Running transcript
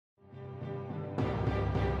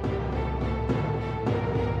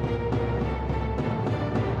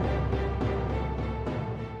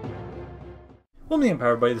Well, me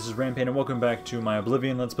Empowered Buddy, this is Rampaned, and welcome back to my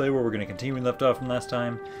Oblivion Let's Play, where we're going to continue we left off from last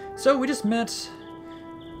time. So, we just met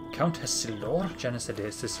Countess Silor,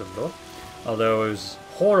 although it was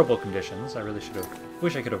horrible conditions. I really should have,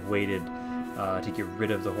 wish I could have waited to get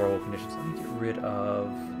rid of the horrible conditions. Let me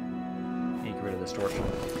get rid of this torsion.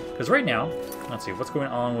 Because right now, let's see, what's going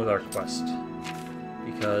on with our quest?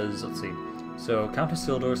 Because, let's see, so Countess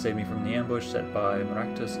Silor saved me from the ambush set by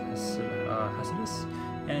Maractus Hasidus,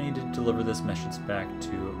 and I need to deliver this message back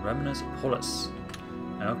to Remnus Polis.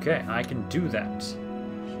 Okay, I can do that.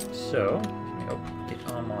 So,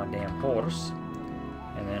 get on my damn horse,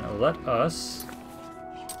 and then let us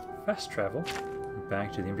fast travel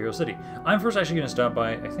back to the Imperial City. I'm first actually going to stop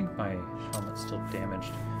by, I think my helmet's still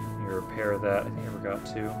damaged. Let me repair that. I think I forgot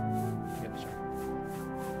to. Yep, sorry.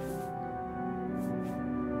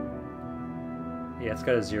 Yeah, it's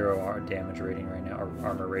got a 0 damage rating right now, or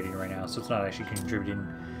armor rating right now, so it's not actually contributing.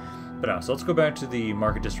 But no, so let's go back to the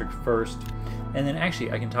market district first, and then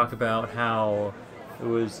actually I can talk about how it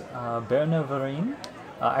was Bernavarine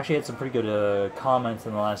actually had some pretty good comments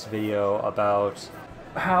in the last video about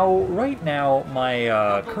how right now my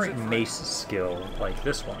current mace skill, like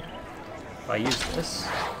this one, if I use this,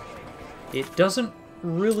 it doesn't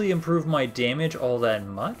really improve my damage all that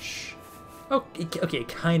much. Oh, okay, it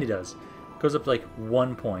kind of does. Goes up to like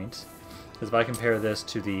 1 point. Because if I compare this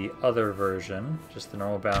to the other version, just the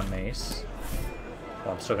normal bound mace,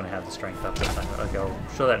 well, I'm still going to have the strength up this time. Okay, I'll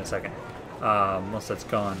show that in a second. Once that's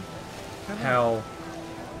gone. How,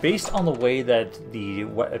 based on the way that the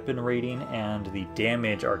weapon rating and the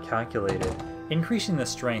damage are calculated, increasing the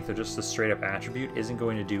strength or just the straight up attribute isn't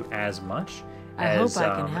going to do as much as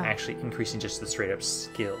actually increasing just the straight up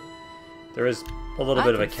skill. There is a little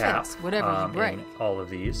bit of a cap in all of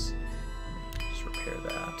these. Repair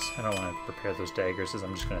that. I don't want to repair those daggers because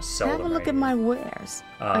I'm just going to sell them. Have a look at my wares.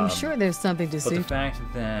 I'm sure there's something to see. But the fact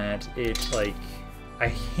that it's like,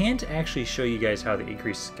 I can't actually show you guys how the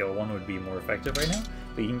increased skill one would be more effective right now,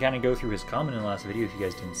 but you can kind of go through his comment in the last video if you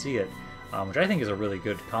guys didn't see it, which I think is a really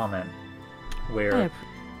good comment, where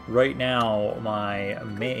right now my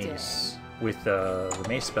mace, with the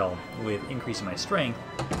mace spell, with increasing my strength,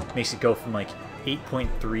 makes it go from like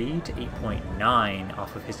 8.3 to 8.9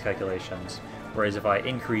 off of his calculations. Whereas if I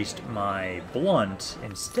increased my blunt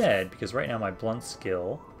instead, because right now my blunt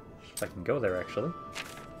skill, if I can go there actually,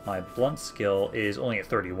 my blunt skill is only at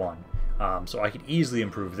 31. So I could easily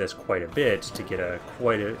improve this quite a bit to get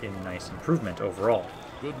quite a nice improvement overall.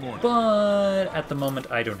 Good morning. But at the moment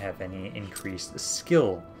I don't have any increased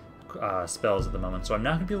skill spells at the moment, so I'm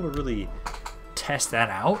not going to be able to really test that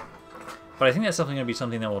out. But I think that's going to be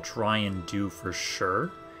something that we'll try and do for sure,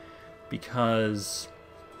 because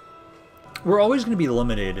we're always going to be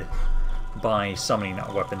limited by summoning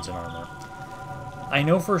weapons and armor. I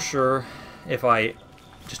know for sure if I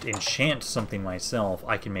just enchant something myself,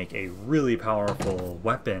 I can make a really powerful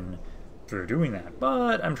weapon through doing that.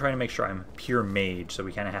 But I'm trying to make sure I'm pure mage, so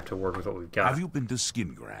we kind of have to work with what we've got. Have you been to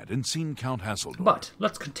Skingrad and seen Count Hasseldorf? But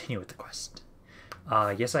let's continue with the quest.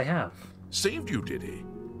 Yes, I have. Saved you, did he?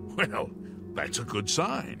 Well, that's a good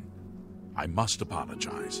sign. I must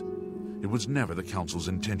apologize. It was never the Council's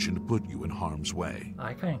intention to put you in harm's way.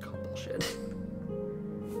 I kind of call bullshit.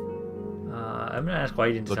 I'm going to ask why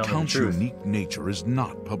you didn't tell me the truth. The Council's unique nature is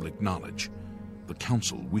not public knowledge. The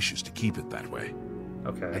Council wishes to keep it that way.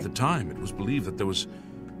 Okay. At the time, it was believed that there was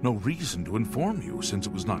no reason to inform you, since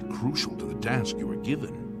it was not crucial to the task you were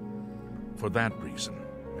given. For that reason,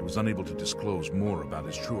 it was unable to disclose more about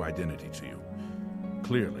his true identity to you.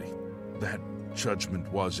 Clearly, that judgment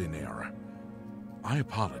was in error. I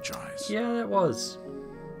apologize. Yeah, that was.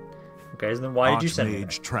 Okay, so then why did you send me there?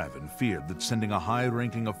 Archmage Travin feared that sending a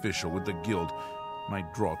high-ranking official with the guild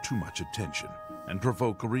might draw too much attention and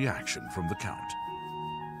provoke a reaction from the Count.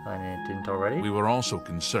 And it didn't already? We were also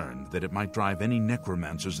concerned that it might drive any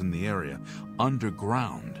necromancers in the area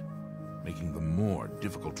underground, making them more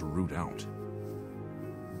difficult to root out.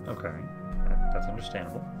 Okay, that's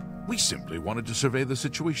understandable. We simply wanted to survey the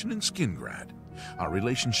situation in Skingrad. Our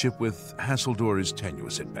relationship with Hasseldor is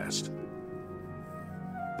tenuous at best.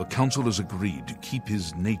 The Council has agreed to keep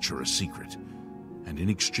his nature a secret, and in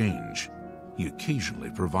exchange, he occasionally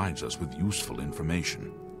provides us with useful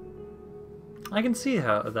information. I can see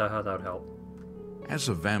how that would help. As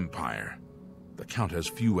a vampire, the Count has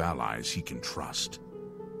few allies he can trust.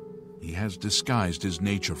 He has disguised his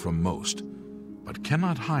nature from most, but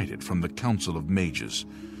cannot hide it from the Council of Mages,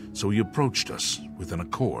 so he approached us with an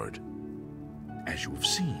accord. As you have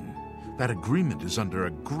seen, that agreement is under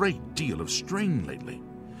a great deal of strain lately.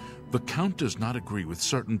 The Count does not agree with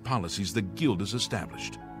certain policies the Guild has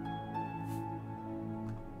established.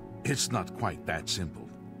 It's not quite that simple.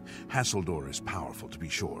 Hasseldor is powerful, to be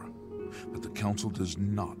sure, but the Council does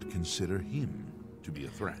not consider him to be a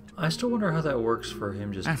threat. I still wonder how that works for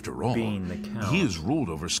him just After all, being the Count. he has ruled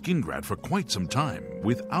over Skingrad for quite some time,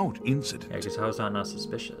 without incident. Yeah, because how is that not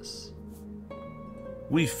suspicious?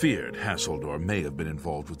 We feared Hasseldor may have been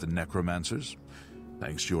involved with the necromancers.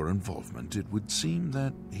 Thanks to your involvement, it would seem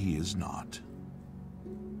that he is not.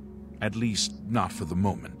 At least, not for the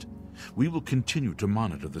moment. We will continue to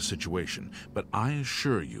monitor the situation, but I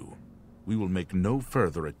assure you, we will make no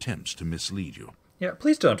further attempts to mislead you. Yeah,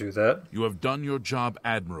 please don't do that. You have done your job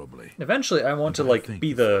admirably. Eventually, I want to, like,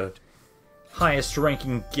 be the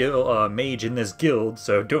highest-ranking mage in this guild,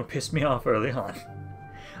 so don't piss me off early on.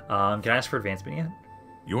 Can I ask for advancement yet?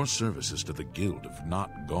 Your services to the guild have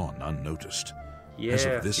not gone unnoticed. Yeah, As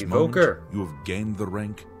of this Evoker. moment, you have gained the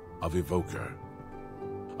rank of Evoker.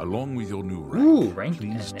 Along with your new rank, Ooh, rank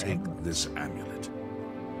please and take amulet. this amulet.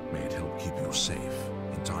 May it help keep you safe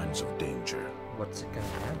in times of danger. What's it gonna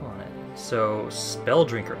have on it? So, Spell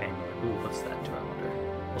Drinker Amulet. Ooh, what's that do, I wonder?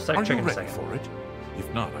 We'll start Are you checking in a ready second. for it?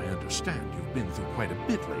 If not, I understand you've been through quite a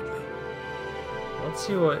bit lately. Let's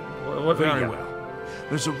see what we Very got. well.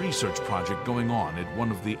 There's a research project going on at one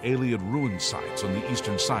of the Ayleid ruin sites on the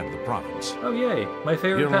eastern side of the province. Oh, yay. My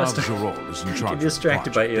favorite Irlav pastime. Gerol is in charge Get distracted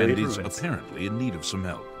of the project by and Ayleid is ruins. apparently in need of some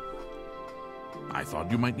help. I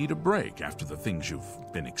thought you might need a break after the things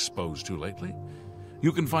you've been exposed to lately.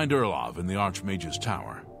 You can find Irlav in the Archmage's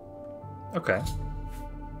tower. Okay.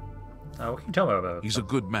 What can you tell me about it? He's a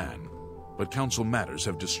good man, but council matters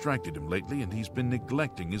have distracted him lately and he's been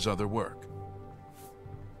neglecting his other work.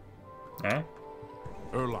 Eh?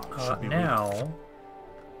 Irlav should be Now,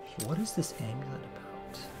 what is this amulet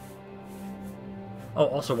about? Oh,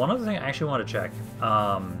 also, one other thing I actually want to check.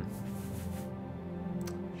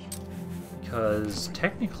 Because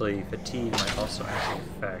technically, fatigue might also actually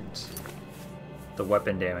affect the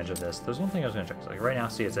weapon damage of this. There's one thing I was going to check. So, like, right now,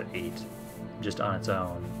 see, it's at 8, just on its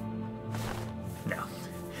own. No.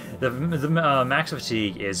 The max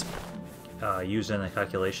fatigue is used in the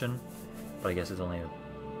calculation, but I guess it's only a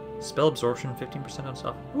spell absorption 15% on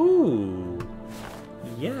stuff. Ooh,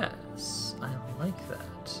 yes, I like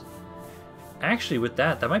that. Actually, with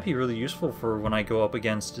that might be really useful for when I go up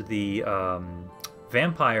against the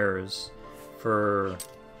vampires for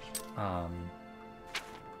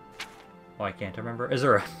why can't I remember?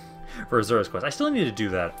 Azura. For Azura's quest. I still need to do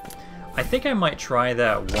that. I think I might try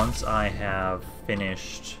that once I have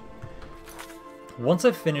finished. Once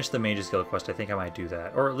I've finished the Mage's Guild quest, I think I might do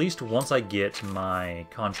that. Or at least once I get my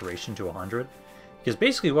Conjuration to 100. Because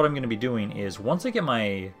basically what I'm going to be doing is, once I get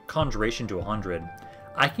my Conjuration to 100,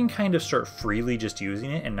 I can kind of start freely just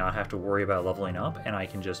using it and not have to worry about leveling up. And I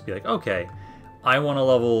can just be like, okay, I want to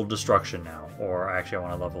level Destruction now. Or actually I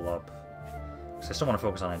want to level up, because I still want to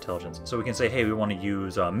focus on Intelligence. So we can say, hey, we want to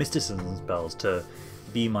use Mysticism spells to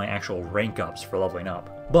be my actual rank ups for leveling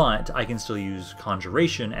up, but I can still use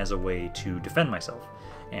Conjuration as a way to defend myself,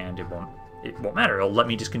 and it won't matter. It'll let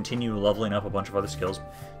me just continue leveling up a bunch of other skills,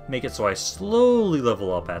 make it so I slowly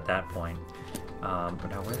level up at that point. But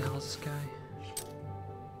now where the hell is this guy?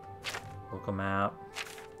 Local map.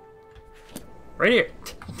 Right here.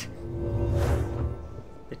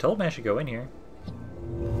 They told me I should go in here.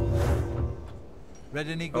 Read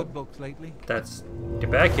any good books lately? Get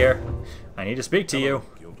back here. I need to speak to you.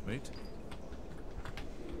 Guildmate.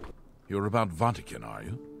 You're about Vatican, are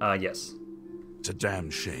you? Yes. It's a damn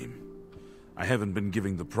shame. I haven't been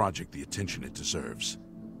giving the project the attention it deserves.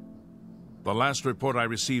 The last report I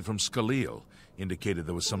received from Skalil indicated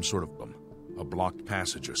there was some sort of a blocked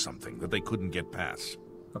passage or something that they couldn't get past.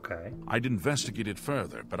 Okay. I'd investigate it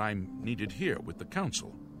further, but I'm needed here with the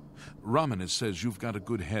council. Rampaned says you've got a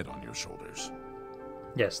good head on your shoulders.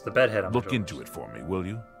 Yes, the bedhead on my Look into it for me, will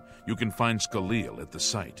you? You can find Skalil at the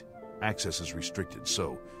site. Access is restricted,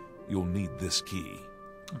 so you'll need this key.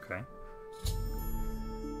 Okay.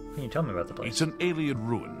 Can you tell me about the place? It's an Ayleid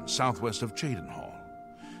ruin southwest of Cheydinhall.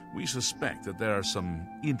 We suspect that there are some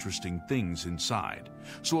interesting things inside,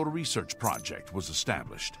 so a research project was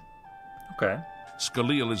established. Okay.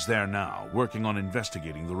 Skalil is there now, working on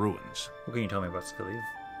investigating the ruins. What can you tell me about Scalia?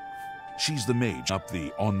 She's the mage up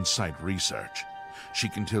the on-site research. She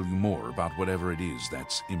can tell you more about whatever it is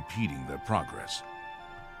that's impeding their progress.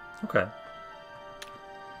 Okay.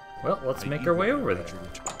 Well, let's make our way over there.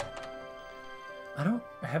 I don't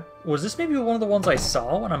have... Was this maybe one of the ones I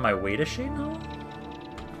saw when on my way to Cheydinhall?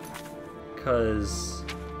 Because...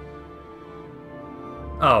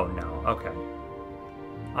 Oh, no. Okay.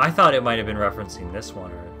 I thought it might have been referencing this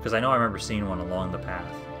one, because I know I remember seeing one along the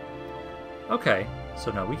path. Okay,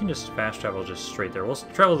 so no, we can just fast travel just straight there. We'll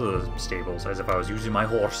travel to the stables as if I was using my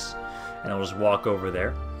horse, and I'll just walk over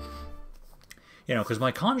there. You know, because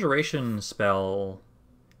my conjuration spell,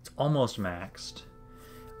 it's almost maxed.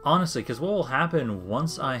 Honestly, because what will happen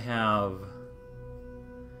once I have...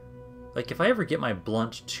 Like, if I ever get my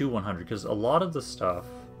blunt to 100, because a lot of the stuff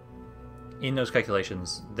in those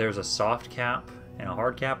calculations, there's a soft cap and a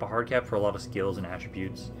hard cap. A hard cap for a lot of skills and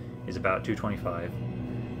attributes is about 225,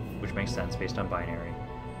 which makes sense based on binary.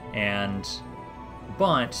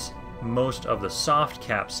 But most of the soft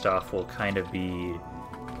cap stuff will kind of be...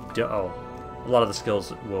 a lot of the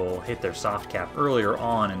skills will hit their soft cap earlier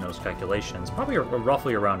on in those calculations, probably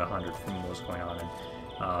roughly around 100 from what's going on in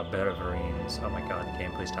Bedivarine's... Oh my god,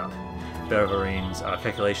 game, please stop. Bedivarine's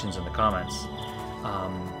calculations in the comments.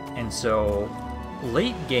 And so,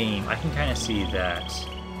 late game, I can kind of see that,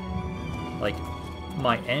 like,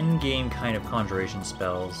 my end game kind of conjuration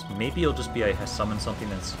spells, maybe it'll just be I summon something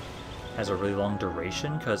that has a really long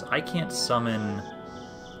duration, because I can't summon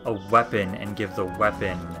a weapon and give the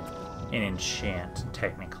weapon an enchant,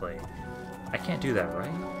 technically. I can't do that,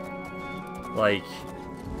 right? Like,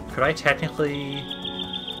 could I technically...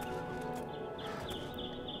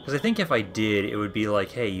 Because I think if I did, it would be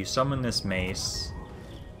like, hey, you summon this mace,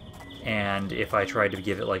 and if I tried to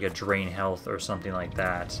give it like a drain health or something like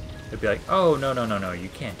that, it'd be like, oh, no, no, no, no, you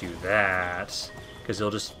can't do that, because it'll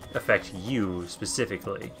just affect you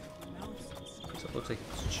specifically. So it looks like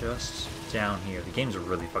it's just down here. The game's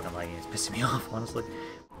really fucking laggy. It's pissing me off, honestly.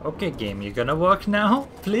 Okay, game, you gonna work now?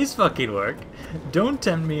 Please fucking work. Don't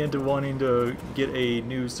tempt me into wanting to get a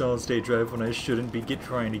new solid-state drive when I shouldn't be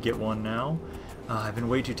trying to get one now. I've been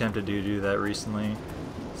way too tempted to do that recently,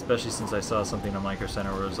 especially since I saw something on Micro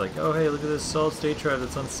Center where it was like, oh hey, look at this solid-state drive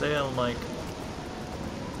that's on sale. I'm like,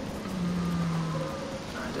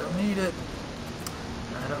 I don't need it.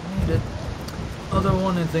 I don't need it. Although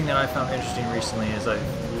one thing that I found interesting recently is I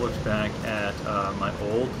looked back at my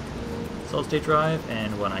old solid-state drive,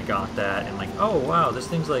 and when I got that, and like, oh wow, this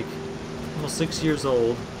thing's like almost 6 years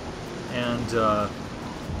old, and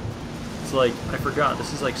it's like, I forgot,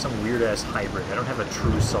 this is like some weird-ass hybrid. I don't have a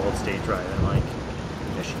true solid-state drive, and I'm like,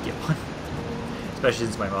 maybe I should get one. Especially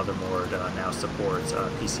since my motherboard now supports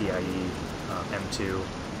PCIe M2.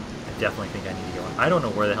 I definitely think I need to get one. I don't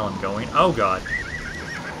know where the hell I'm going. Oh god.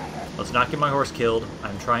 Let's not get my horse killed.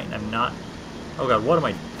 I'm not... Oh god, what am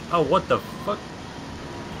I... Oh, what the fuck?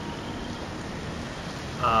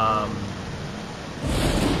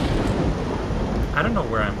 I don't know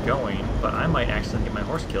where I'm going, but I might accidentally get my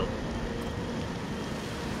horse killed.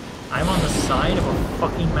 I'm on the side of a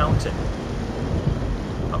fucking mountain.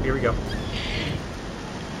 Oh, here we go.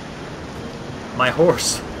 My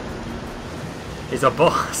horse is a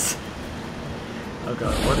boss. Oh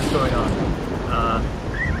god, what is going on?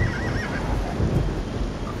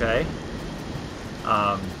 Okay.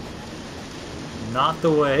 Not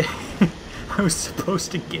the way I was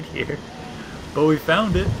supposed to get here, but we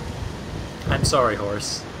found it. I'm sorry,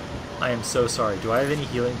 horse. I am so sorry. Do I have any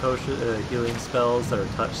healing healing spells that are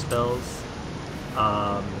touch spells?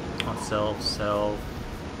 On self.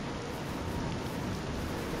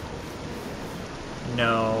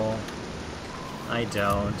 No, I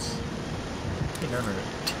don't. Okay, no.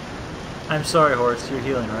 I'm sorry, horse. You're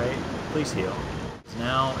healing, right? Please heal. So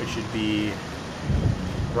now it should be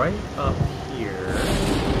right up here.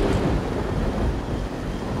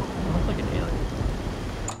 Looks like an alien.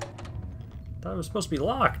 Thought it was supposed to be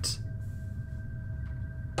locked.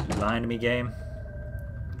 You lying to me, game?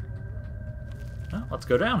 Well, let's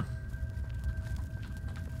go down.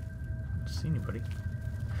 Don't see anybody.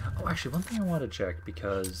 Oh, actually, one thing I want to check,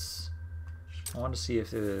 because I want to see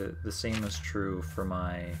if the same is true for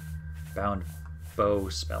my bound bow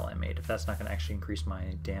spell I made. If that's not going to actually increase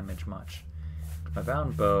my damage much. My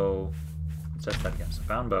bound bow. Let's test that again. So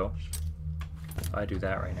bound bow. If I do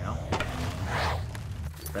that right now,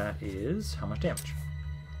 that is how much damage?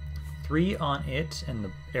 3 on it, and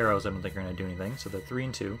the arrows I don't think are going to do anything, so they're 3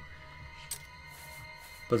 and 2.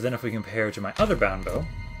 But then if we compare to my other bound bow,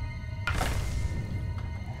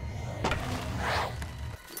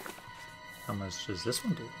 how much does this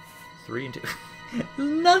one do? 3 and 2.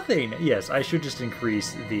 Nothing! Yes, I should just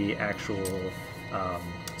increase the actual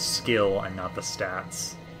skill and not the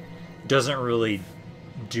stats. Doesn't really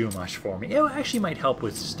do much for me. It actually might help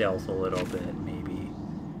with stealth a little bit, maybe.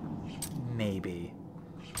 Maybe.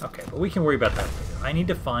 Okay, but we can worry about that later. I need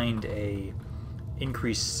to find a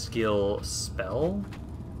increased skill spell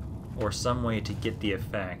or some way to get the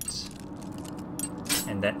effect,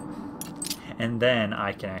 and then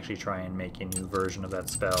I can actually try and make a new version of that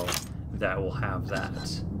spell that will have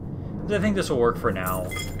that. I think this will work for now.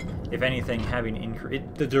 if anything, having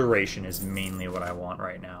the duration is mainly what I want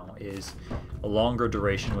right now, is a longer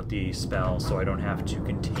duration with the spell so I don't have to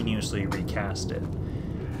continuously recast it.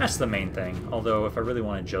 That's the main thing, although if I really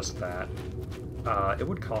wanted just that, it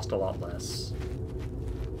would cost a lot less.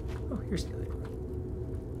 Oh, here's the other one.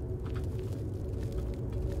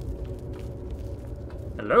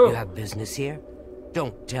 Hello? You have business here?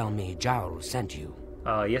 Don't tell me Jarl sent you.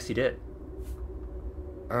 Yes he did.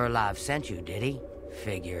 Erlov sent you, did he?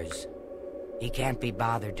 Figures. He can't be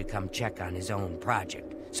bothered to come check on his own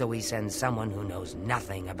project, so he sends someone who knows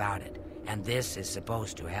nothing about it. And this is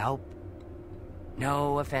supposed to help?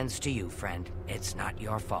 No offense to you, friend. It's not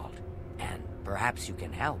your fault. And perhaps you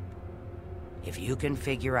can help. If you can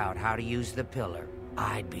figure out how to use the pillar,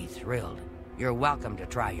 I'd be thrilled. You're welcome to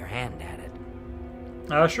try your hand at it.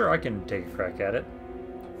 Sure, I can take a crack at it.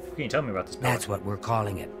 What can you tell me about this pillar? That's what we're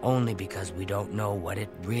calling it, only because we don't know what it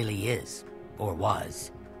really is. Or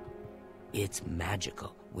was. It's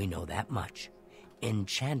magical, we know that much.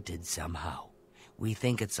 Enchanted somehow. We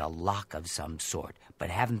think it's a lock of some sort, but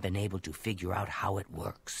haven't been able to figure out how it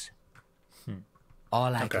works.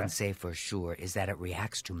 All I can say for sure is that it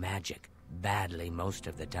reacts to magic, badly most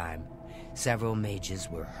of the time. Several mages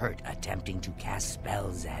were hurt attempting to cast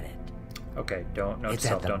spells at it. Okay, don't It's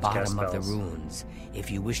at the bottom of the ruins, if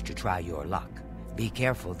you wish to try your luck. Be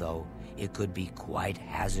careful, though. It could be quite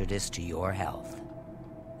hazardous to your health.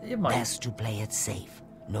 It might. Best to play it safe.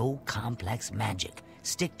 No complex magic.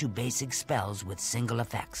 Stick to basic spells with single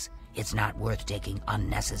effects. It's not worth taking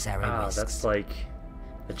unnecessary risks. That's like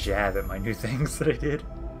a jab at my new things that I did.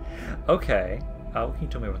 Okay. What can you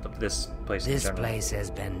tell me about this place in general? This place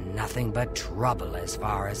has been nothing but trouble as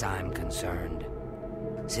far as I'm concerned.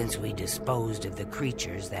 Since we disposed of the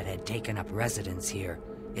creatures that had taken up residence here,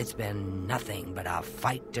 it's been nothing but a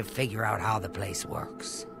fight to figure out how the place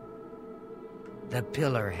works. The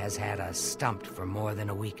pillar has had us stumped for more than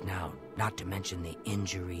a week now, not to mention the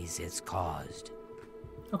injuries it's caused.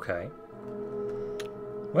 Okay.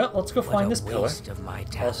 Well, let's go find this pillar. Of my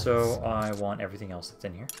talents. Also, I want everything else that's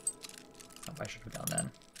in here. Oh, I should have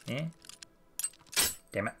done then. Eh?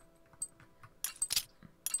 Damn it.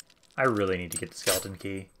 I really need to get the skeleton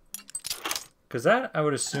key. Because that, I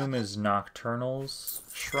would assume, is Nocturnal's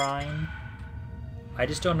shrine. I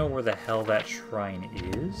just don't know where the hell that shrine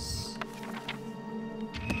is.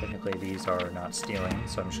 Technically, these are not stealing,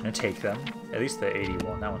 so I'm just going to take them. At least the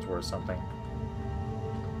 81, that one's worth something.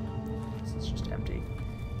 This is just empty.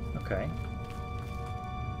 Okay.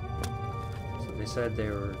 So they said they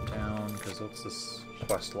were down, because what's this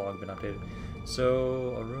quest log been updated?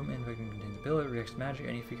 So, a room in contains a pillar, reacts to magic.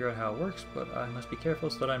 I need to figure out how it works, but I must be careful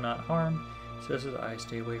so that I'm not harmed. Says that I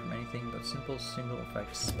stay away from anything but simple single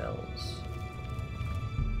effect spells.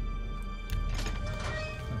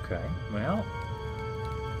 Okay, well.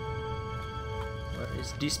 What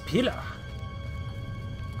is this pillar?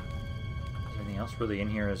 Is anything else really in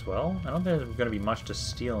here as well? I don't think there's going to be much to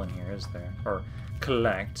steal in here, is there? Or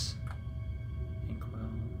collect. Inkwell.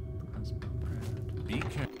 Be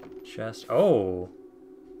careful. Chest. Oh!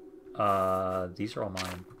 These are all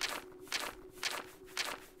mine.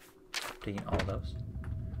 Taking all those.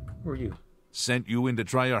 Who are you? Sent you in to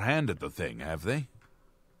try your hand at the thing, have they?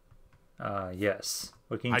 Yes.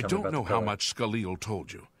 What can you I tell me don't about know the how pillar? much Skalil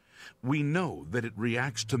told you. We know that it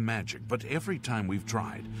reacts to magic, but every time we've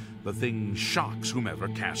tried, the thing shocks whomever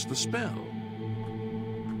casts the spell.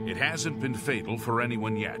 It hasn't been fatal for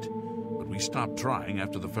anyone yet, but we stopped trying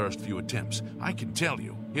after the first few attempts. I can tell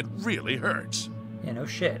you, it really hurts. Yeah, no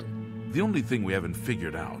shit. The only thing we haven't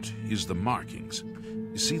figured out is the markings.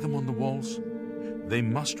 You see them on the walls? They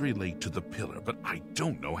must relate to the pillar, but I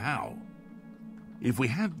don't know how. If we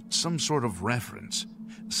had some sort of reference,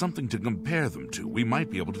 something to compare them to, we might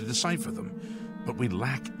be able to decipher them. But we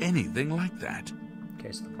lack anything like that.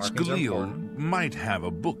 Okay, so the markings are Skalil important. might have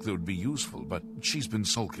a book that would be useful, but she's been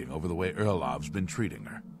sulking over the way Erlov's been treating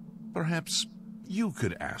her. Perhaps you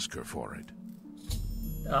could ask her for it.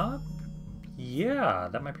 Yeah,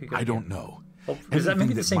 that might be a good. I don't know. Oh, is that maybe Anything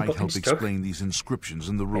the that same might book you help just took? explain these inscriptions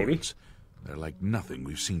in the Maybe. ruins. They're like nothing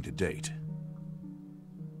we've seen to date.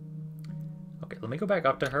 Okay, let me go back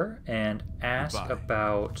up to her and ask Goodbye.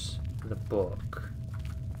 about the book.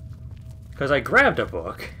 Because I grabbed a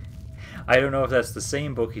book. I don't know if that's the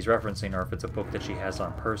same book he's referencing or if it's a book that she has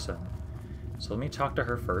on person. So let me talk to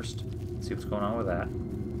her first, see what's going on with that.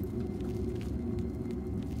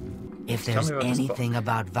 If Tell me there's about this book. anything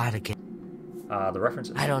about Vatican, The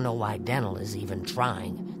references. I don't know why Dental is even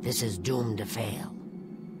trying. This is doomed to fail.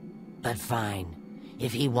 But fine.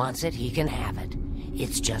 If he wants it, he can have it.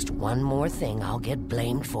 It's just one more thing I'll get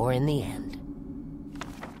blamed for in the end.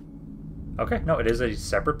 Okay, no, it is a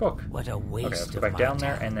separate book. What a waste Okay, let's go of back my down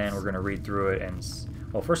there, time. and then we're going to read through it. And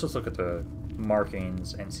well, first let's look at the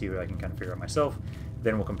markings and see what I can kind of figure out myself.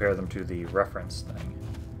 Then we'll compare them to the reference thing.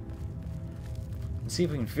 And see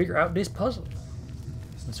if we can figure out this puzzle.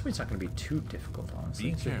 This one's not going to be too difficult,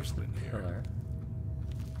 honestly. Be careful in here. Pillar.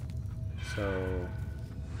 So,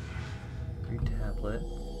 read tablet.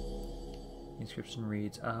 The inscription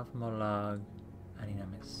reads, Av Molag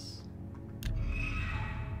Aninamis.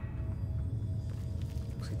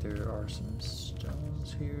 Looks like there are some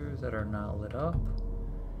stones here that are not lit up.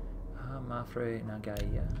 Mafre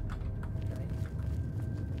Nagaya.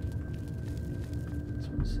 This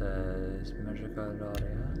one says Magica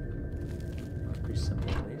Laurea. That's pretty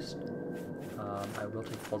simple at least. I will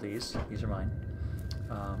take all these. These are mine.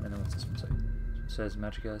 And then what's this one say? This one says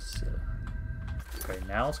Magiest. Okay,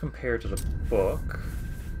 now let's compare to the book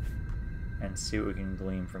and see what we can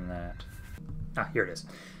glean from that. Ah, here it is.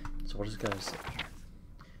 So what does it guys say here?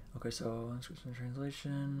 Okay, so inscription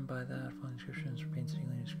translation. By that, following inscriptions for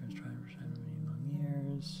painstakingly inscriptions trying to shine many long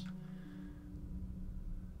years.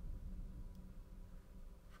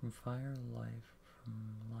 From fire, life,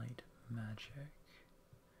 from light, magic.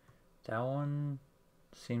 That one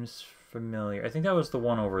seems familiar. I think that was the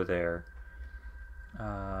one over there.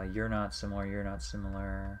 You're not similar, you're not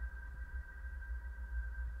similar.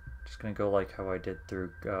 Just gonna go like how I did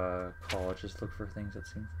through college. Just look for things that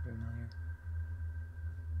seem familiar.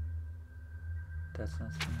 That's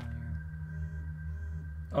not familiar.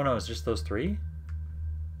 Oh no, it's just those three?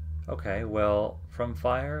 Okay, well, from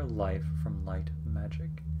fire, life, from light, magic.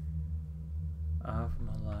 Av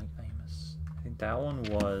Molag Imus. I think that one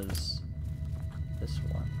was this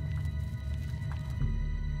one.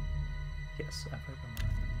 Yes,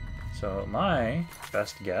 so my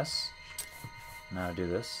best guess on how to do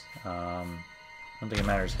this, I don't think it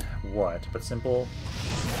matters what, but simple.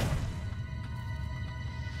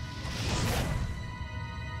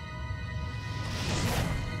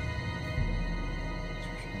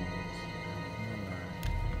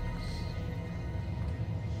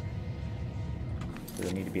 Does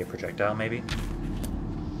it need to be a projectile, maybe?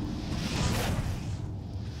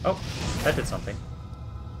 Oh, that did something.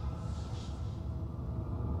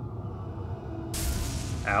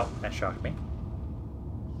 Ow, that shocked me.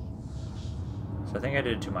 So I think I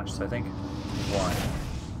did too much, so I think 1.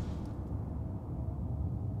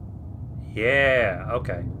 Yeah,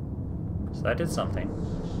 okay. So that did something.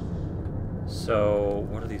 So,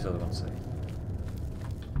 what do these other ones say?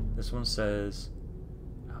 This one says,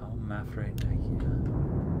 How Mafre Nagia.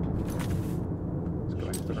 Let's go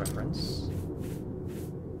back to the reference.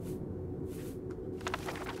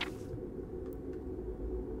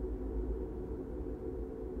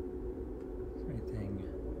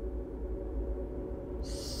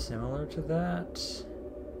 Similar to that.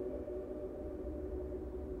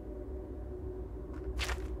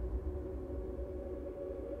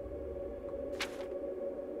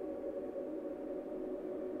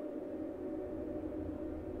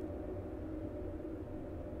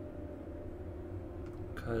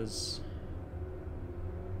 Because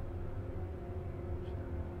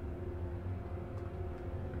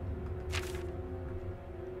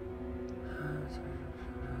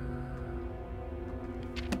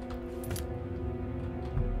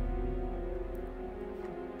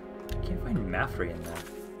Mafre in there.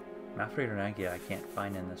 Mafre or Nagia I can't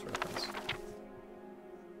find in this reference.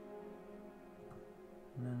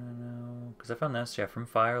 No. Because I found this, yeah, from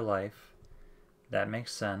Fire Life. That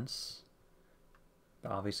makes sense.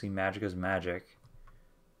 But obviously magic is magic.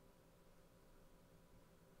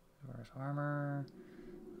 Where's armor?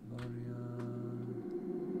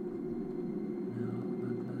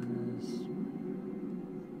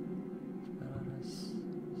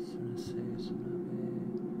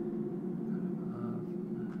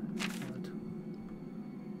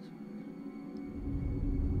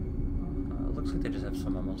 Looks like they just have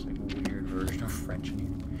some almost like weird version of French in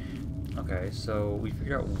here. Okay, so we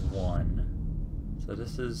figured out 1. So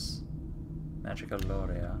this is Magica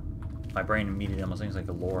Laurea. My brain immediately almost thinks like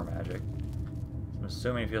a lore magic. So I'm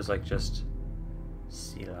assuming it feels like just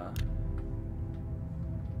Sila.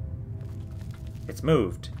 It's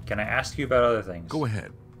moved. Can I ask you about other things? Go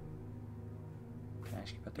ahead. Can I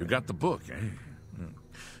ask you about You got the book, eh?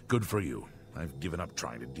 Good for you. I've given up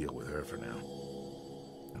trying to deal with her for now.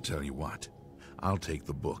 I'll tell you what. I'll take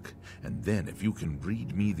the book, and then if you can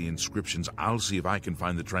read me the inscriptions, I'll see if I can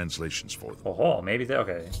find the translations for them. Oh, maybe they...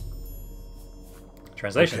 Okay.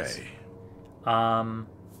 Translations. Okay.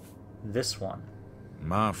 This one.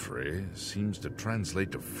 Mafre seems to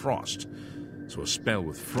translate to frost, so a spell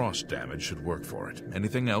with frost damage should work for it.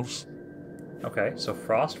 Anything else? Okay, so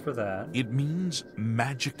frost for that. It means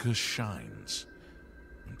magicka shines.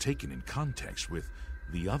 And taken in context with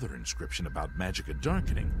the other inscription about magicka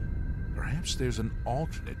darkening, perhaps there's an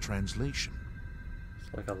alternate translation.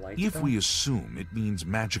 It's like a light If spell? we assume it means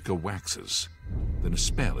magicka waxes, then a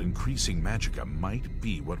spell increasing magicka might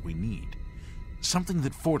be what we need. Something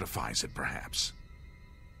that fortifies it, perhaps.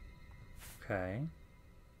 Okay.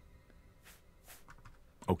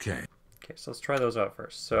 Okay. Okay, so let's try those out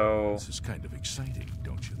first. So This is kind of exciting,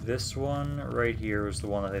 don't you think? this one right here was the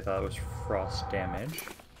one that they thought was frost damage.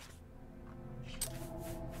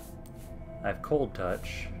 I have cold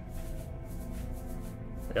touch.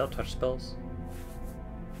 They all touch spells.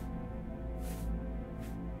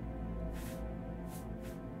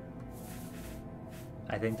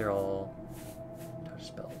 I think they're all touch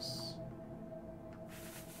spells.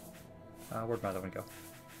 Where'd my other one go?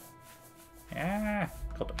 Ah,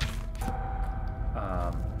 cold touch.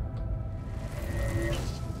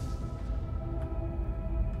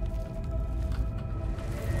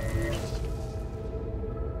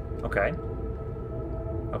 Okay.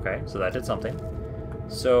 Okay, so that did something.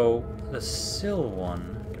 So the Sill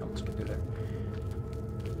one, I can almost get through there.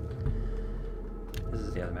 This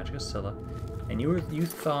is the other Magica Scylla, and you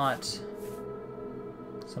thought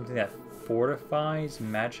something that fortifies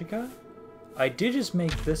Magica? I did just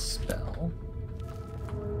make this spell.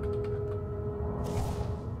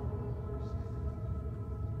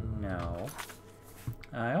 No.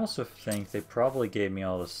 I also think they probably gave me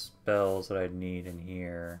all the spells that I'd need in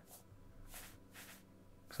here.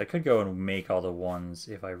 Because I could go and make all the ones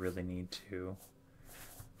if I really need to.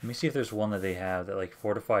 Let me see if there's one that they have that like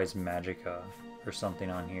fortifies Magica or something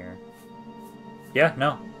on here. Yeah,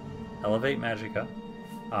 no. Elevate Magica.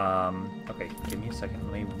 Okay, give me a second.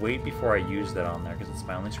 Let me wait before I use that on there because it's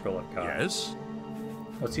my only scroll I've got. Yes?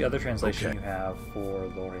 What's the other translation Okay. you have for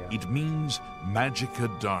Loria? It means magicka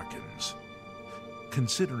darkens.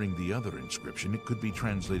 Considering the other inscription, it could be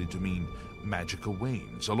translated to mean magicka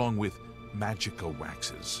wanes, along with magicka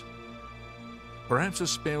waxes. Perhaps a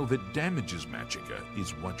spell that damages magicka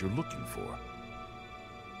is what you're looking for.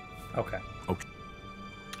 Okay. Okay.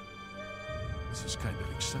 This is kind of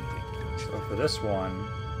exciting, don't you? So for this one,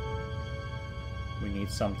 we need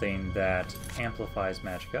something that amplifies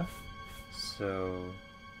Magica. So...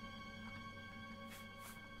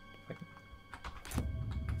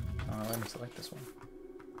 let me select this one.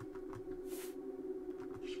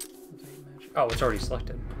 Oh, it's already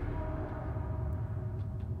selected.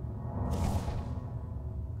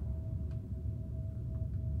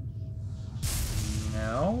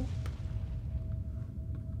 No?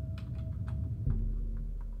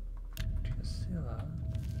 Drusilla.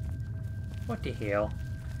 What the hell?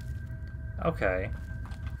 Okay.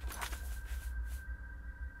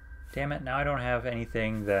 Damn it, now I don't have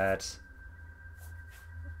anything that...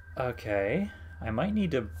 Okay. I might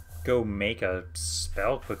need to go make a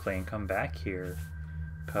spell quickly and come back here.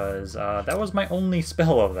 Because that was my only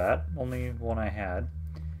spell of that. Only one I had.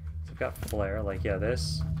 So I've got Flare, like, yeah,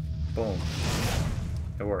 this. Boom.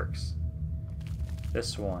 It works.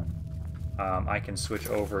 This one. I can switch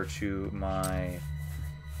over to my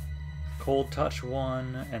Cold Touch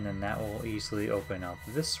one, and then that will easily open up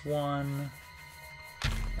this one.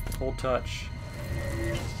 Cold Touch.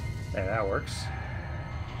 There, that works.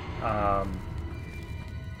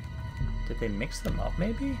 Did they mix them up,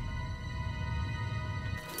 maybe?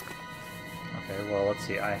 Okay, well, let's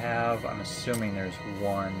see. I'm assuming there's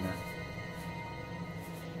one...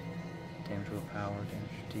 Damage willpower,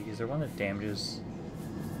 damage fatigue. Is there one that damages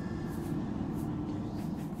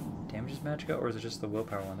Magica, or is it just the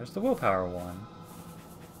willpower one? There's the willpower one.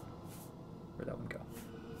 Where'd that one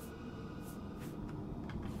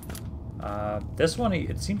go? This one,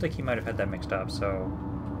 it seems like he might have had that mixed up, so...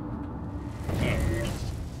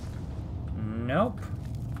 Nope.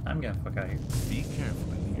 I'm gonna fuck out of here. Be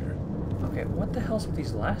careful in here. Okay, what the hell's with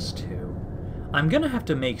these last two? I'm gonna have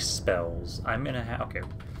to make spells. Okay.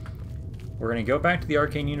 We're gonna go back to the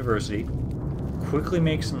Arcane University, quickly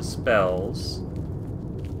make some spells,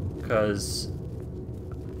 because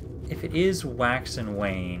if it is Wax and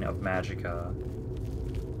Wane of Magica,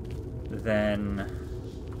 then...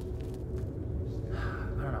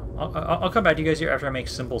 I don't know. I'll come back to you guys here after I make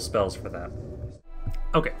simple spells for that.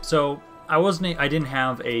 Okay, so I didn't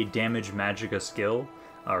have a damage Magica skill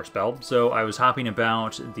or spell, so I was hopping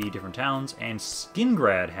about the different towns, and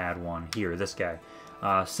Skingrad had one here, this guy.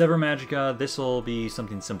 Sever Magica, this will be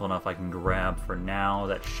something simple enough I can grab for now.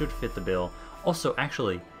 That should fit the bill. Also,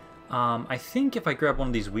 actually, I think if I grab one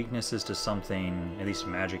of these weaknesses to something, at least a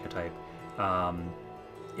Magica type,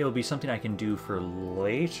 it'll be something I can do for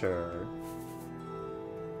later.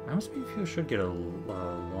 I almost feel should get a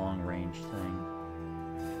long range thing.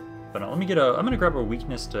 But no, let me get a... I'm going to grab a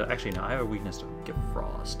weakness to... Actually, no, I have a weakness to get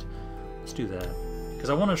frost. Let's do that. Because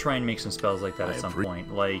I want to try and make some spells like that at some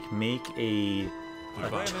point. Like, make a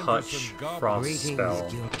touch frost spell.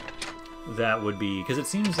 That would be... Because it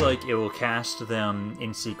seems like it will cast them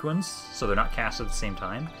in sequence, so they're not cast at the same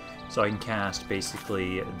time. So I can cast,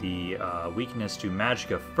 basically, the weakness to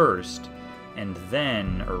Magicka first, and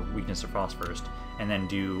then... Or weakness to frost first, and then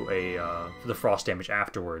do the frost damage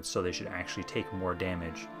afterwards, so they should actually take more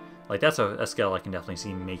damage. Like, that's a skill I can definitely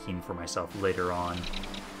see making for myself later on.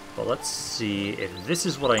 But let's see if this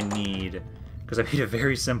is what I need, because I made a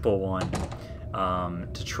very simple one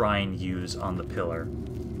to try and use on the pillar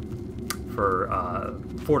for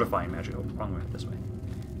fortifying magic. Oh, wrong way, this way.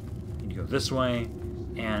 Need to go this way,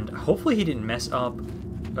 and hopefully he didn't mess up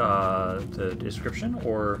the description,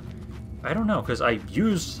 or I don't know, because I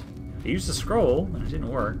used the scroll and it didn't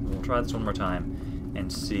work. We'll try this one more time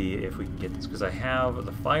and see if we can get this, because I have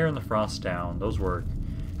the fire and the frost down. Those work.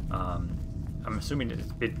 I'm assuming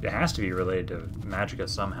it has to be related to Magicka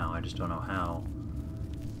somehow. I just don't know how.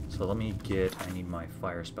 So let me get... I need my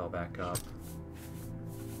fire spell back up.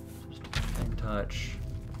 Just flame touch.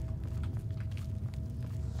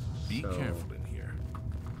 Be careful in here.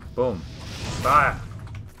 Boom. Fire!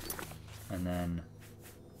 And then...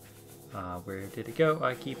 where did it go?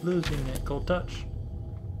 I keep losing it. Cold touch.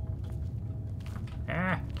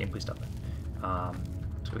 Ah! Game, please stop it.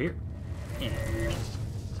 Let's go here. Yeah.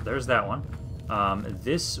 So there's that one.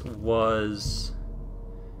 This was...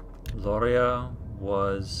 Loria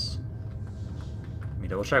was... Let me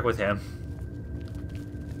double check with him.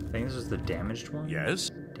 I think this is the damaged one? Yes?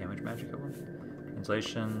 Damaged Magicka one?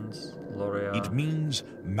 Translations, Loria... It means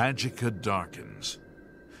Magicka darkens.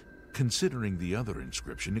 Considering the other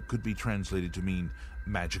inscription, it could be translated to mean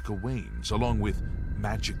Magicka wanes, along with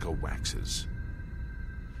Magicka waxes.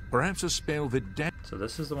 Perhaps a spell that So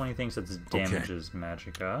this is the one he thinks that damages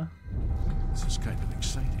Magicka. This is kind of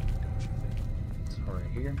exciting, don't you think? So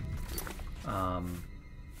right here.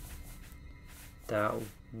 That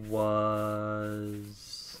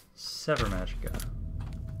was... Sever Magicka.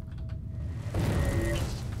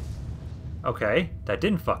 Okay, that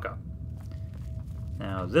didn't fuck up.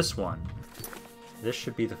 Now this one. This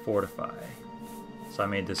should be the Fortify. So I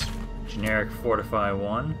made this generic Fortify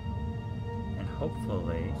one. And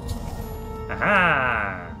hopefully...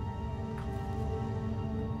 Aha!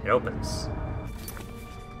 It opens.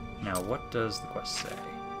 Now, what does the quest say?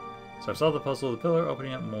 So I've solved the puzzle of the pillar,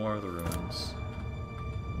 opening up more of the ruins.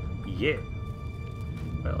 Yeah.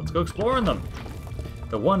 Well, let's go exploring them.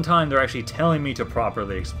 The one time they're actually telling me to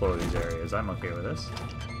properly explore these areas. I'm okay with this.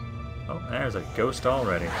 Oh, there's a ghost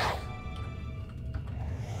already.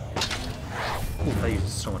 Ooh, that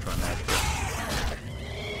uses so much more magic.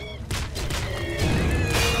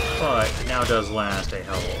 But now does last a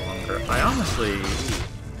hell of a longer. I honestly...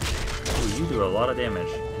 Ooh, you do a lot of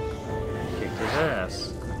damage. Kicked his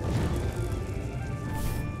ass.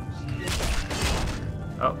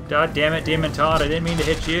 Oh, god damn it, Demon Todd, I didn't mean to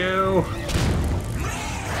hit you!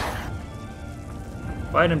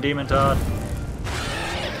 Fight him, Demon Todd.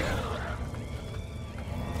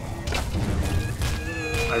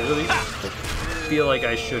 I really feel like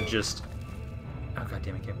I should just... Oh god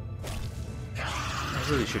damn it, Kim. I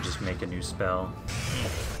really should just make a new spell.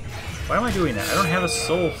 Why am I doing that? I don't have a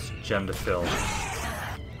soul gem to fill.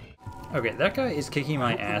 Okay, that guy is kicking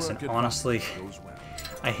my ass, and honestly,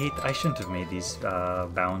 I shouldn't have made these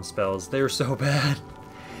bound spells. They're so bad.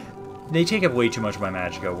 They take up way too much of my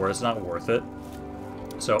Magicka, where it's not worth it.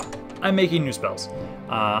 So, I'm making new spells.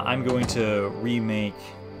 I'm going to remake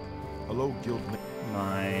Hello, guild.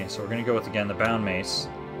 so we're going to go with, again, the Bound Mace.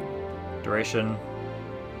 Duration,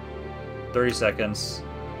 30 seconds,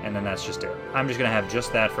 and then that's just it. I'm just going to have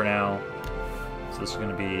just that for now. So this is going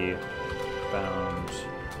to be Bound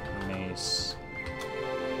Mace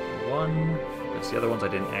 1. Because the other ones I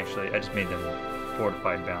didn't actually, I just made them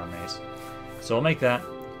Fortified Bound Mace. So I'll make that.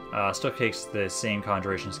 Still takes the same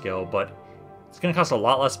Conjuration skill, but it's going to cost a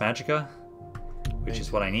lot less Magicka, which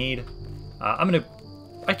is what I need.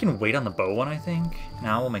 I can wait on the bow one, I think.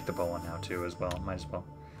 Now we'll make the bow one now too as well, might as well.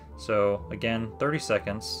 So again, 30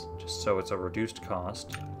 seconds, just so it's a reduced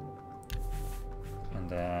cost. And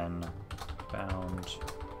then bound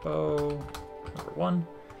bow number 1.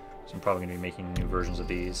 So I'm probably going to be making new versions of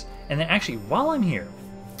these. And then actually, while I'm here,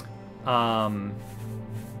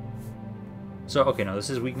 so okay, no,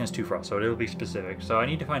 this is weakness to frost, so it'll be specific. So I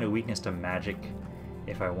need to find a weakness to magic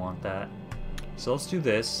if I want that. So let's do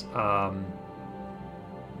this.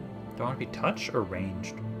 Do I want to be touch or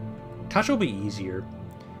ranged? Touch will be easier.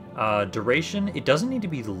 Duration, it doesn't need to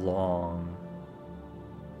be long.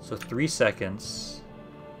 So 3 seconds.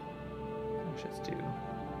 Let's do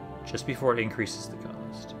just before it increases the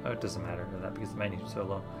cost. Oh, it doesn't matter for that because the magnitude is so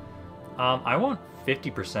low. I want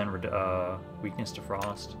 50% weakness to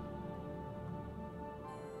frost.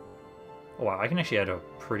 Oh, wow, I can actually add a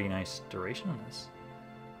pretty nice duration on this.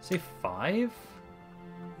 Say 5?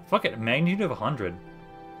 Fuck it, magnitude of 100.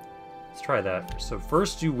 Let's try that. So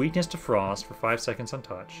first do weakness to frost for 5 seconds on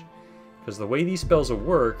touch. Because the way these spells will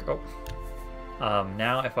work... Oh.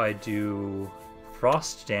 Now if I do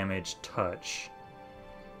frost damage touch,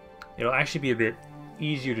 it'll actually be a bit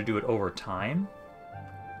easier to do it over time.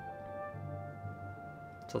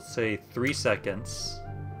 So let's say 3 seconds.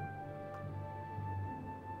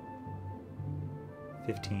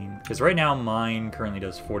 15. Because right now mine currently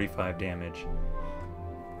does 45 damage.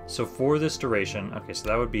 So for this duration, okay, so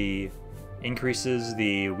that would be increases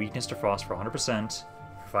the weakness to frost for 100%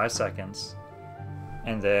 for 5 seconds.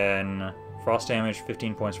 And then frost damage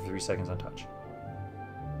 15 points for 3 seconds on touch.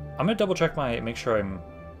 I'm gonna double check make sure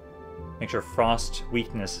frost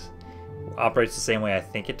weakness operates the same way I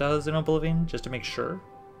think it does in Oblivion, just to make sure.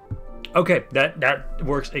 Okay, that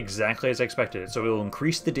works exactly as I expected. So it will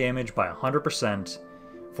increase the damage by 100%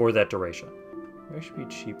 for that duration. Maybe it should be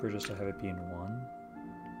cheaper just to have it be in 1.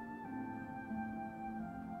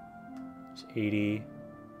 It's 80.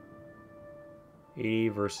 80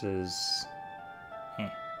 versus...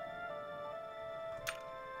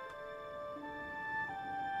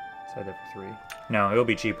 Set that for 3. No, it'll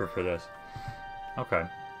be cheaper for this. Okay.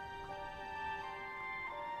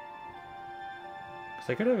 Because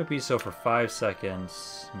I could have it be so for 5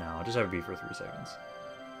 seconds. No, I'll just have it be for 3 seconds.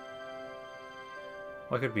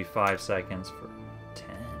 Well, it could be 5 seconds for 10.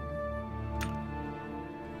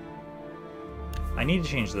 I need to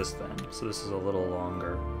change this then, so this is a little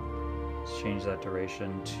longer. Let's change that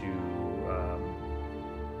duration to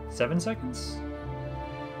 7 seconds?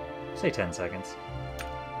 Say 10 seconds.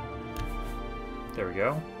 There we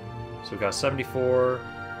go. So we've got 74,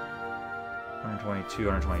 122,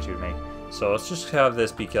 122 to make. So let's just have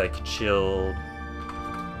this be like chilled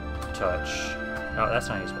touch. Oh, that's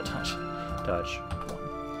not useful. Touch.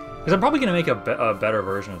 Because I'm probably gonna make a better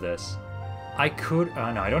version of this. I could.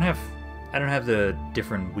 No, I don't have the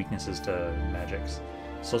different weaknesses to magics.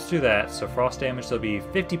 So let's do that. So frost damage, there'll be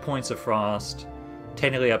 50 points of frost,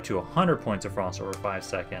 technically up to 100 points of frost over 5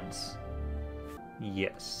 seconds.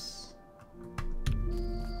 Yes.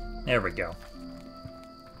 There we go.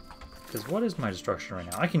 Because what is my destruction right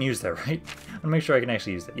now? I can use that, right? I want to make sure I can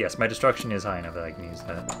actually use that. Yes, my destruction is high enough that I can use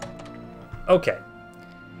that. Okay.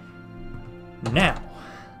 Now,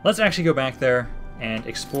 let's actually go back there and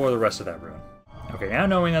explore the rest of that room. Okay, now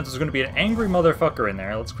knowing that there's going to be an angry motherfucker in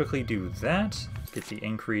there, let's quickly do that. Get the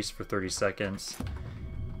increase for 30 seconds.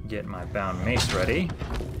 Get my bound mace ready.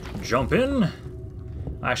 Jump in.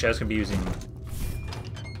 Actually, I was going to be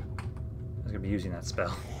using that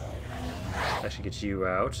spell. That should get you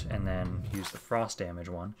out, and then use the frost damage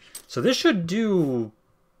one. So this should do,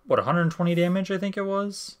 what, 120 damage, I think it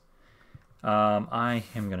was? I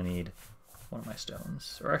am going to need one of my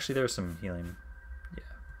stones. Or actually, there's some healing. Yeah.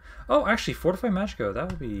 Oh, actually, Fortify Magico, that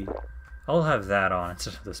would be... I'll have that on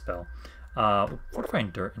instead of the spell. Fortify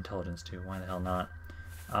Intelligence, too. Why the hell not?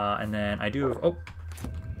 And then I do have... Oh,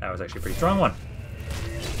 that was actually a pretty strong one.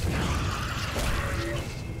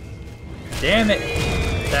 Damn it!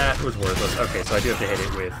 That was worthless. Okay, so I do have to hit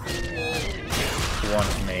it with one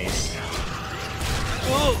mace.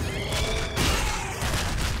 Whoa!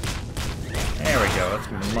 There we go. That's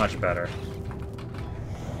much better.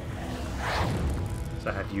 So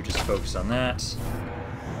I have you just focus on that.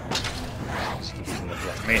 Just keep using the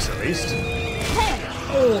black mace at least.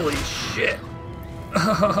 Holy shit!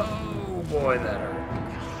 Oh boy, that hurt.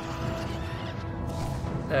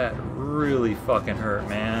 That really fucking hurt,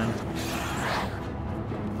 man.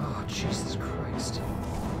 Oh, Jesus Christ.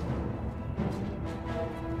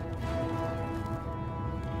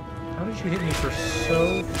 How did you hit me for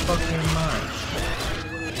so fucking much?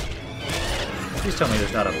 Please tell me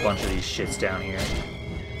there's not a bunch of these shits down here.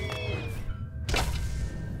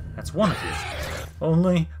 That's one of you.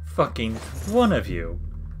 Only fucking one of you.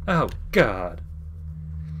 Oh, God.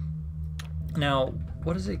 Now,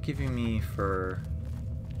 what is it giving me for...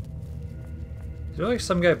 Is there like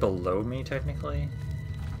some guy below me, technically?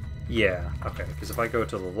 Yeah, okay, because if I go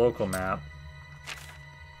to the local map...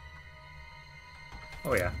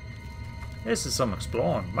 Oh yeah. This is some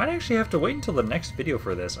exploring. Might actually have to wait until the next video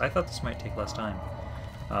for this. I thought this might take less time.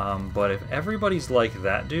 But if everybody's like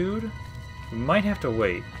that dude, we might have to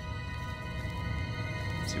wait.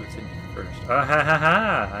 Let's see what's in here first. Ah ha ha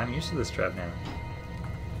ha! I'm used to this trap now.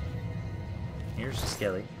 Here's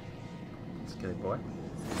Skelly. Skelly boy.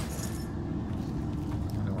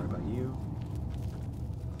 Don't worry about you.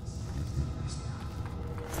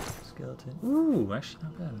 Skeleton. Ooh, actually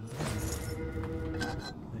not bad.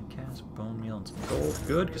 Cast bone meal and some gold.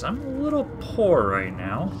 Good, because I'm a little poor right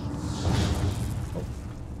now. Oh.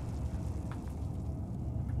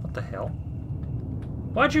 What the hell?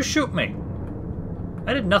 Why'd you shoot me?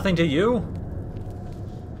 I did nothing to you.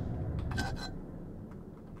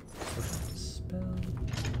 Spell.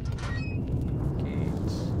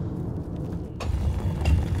 Gate.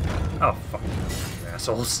 Oh, fuck you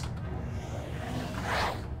assholes.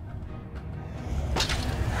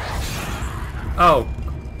 Oh.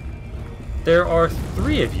 There are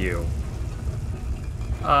 3 of you.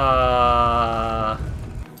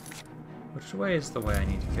 Which way is the way I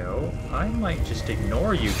need to go? I might just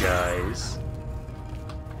ignore you guys.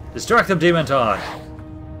 Distract them, Demon Todd!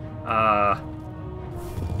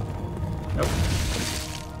 Nope.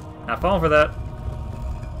 Not falling for that.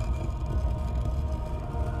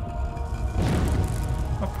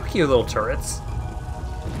 Oh, fuck you, little turrets.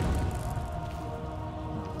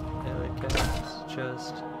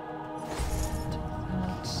 Just...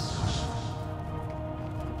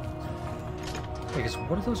 Because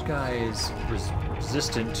what are those guys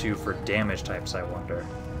resistant to for damage types, I wonder?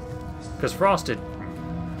 Because Frosted...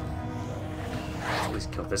 At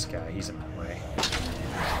least kill this guy, he's in my way.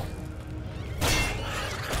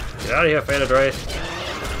 Get out of here, Faded Wraith!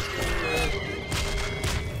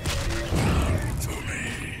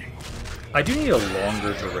 I do need a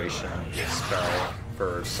longer duration spell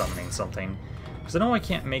for summoning something. Because I know I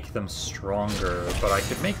can't make them stronger, but I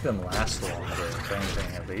could make them last longer, if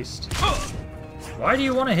anything, at least. Why do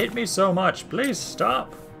you want to hit me so much? Please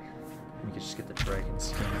stop! We could just get the dragon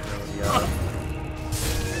skin ability up.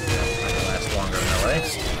 I can last longer in that way.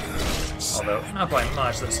 Although, not by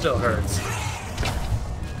much, that still hurts.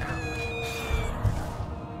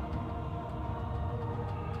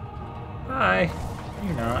 Bye!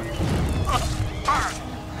 You're not.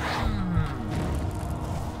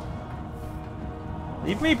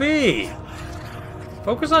 Leave me be!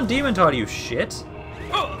 Focus on Demon Todd, you shit!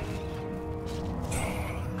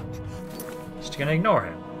 Just gonna ignore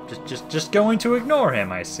him. Just going to ignore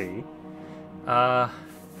him, I see. I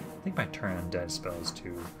think my turn on dead spell is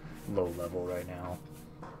too low level right now.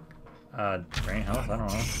 Drain health? I don't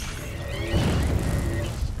know.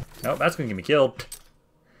 Nope, that's gonna get me killed.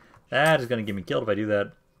 That is gonna get me killed if I do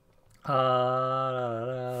that. I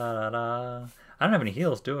don't have any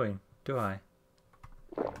heals, do I?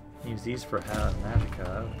 Use these for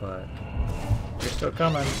Magicka, but they're still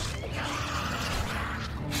coming.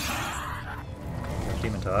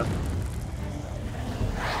 Demon Todd.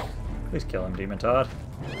 Please kill him, Demon Todd.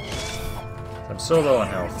 I'm so low on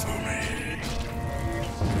health.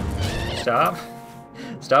 Stop.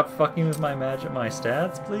 Stop fucking with my my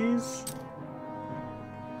stats, please.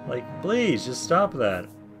 Like, please, just stop that.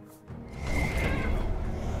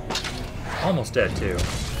 Almost dead, too.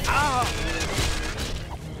 Almost.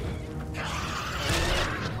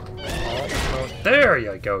 There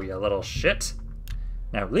you go, you little shit.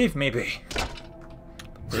 Now leave me be.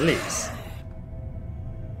 Please.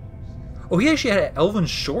 Oh, he actually had an elven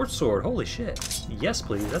short sword. Holy shit. Yes,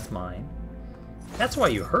 please. That's mine. That's why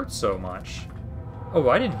you hurt so much. Oh,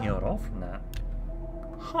 I didn't heal at all from that.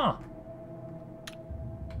 Huh.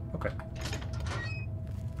 Okay.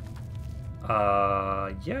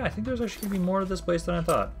 Yeah, I think there's actually going to be more to this place than I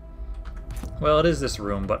thought. Well, it is this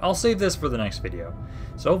room, but I'll save this for the next video.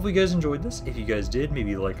 So hopefully you guys enjoyed this. If you guys did,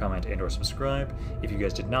 maybe like, comment, and or subscribe. If you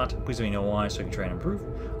guys did not, please let me know why so I can try and improve.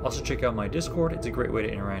 Also check out my Discord. It's a great way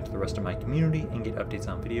to interact with the rest of my community and get updates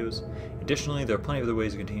on videos. Additionally, there are plenty of other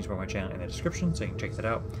ways to continue to support my channel in the description, so you can check that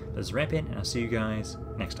out. This is Rampaned, and I'll see you guys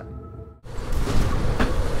next time.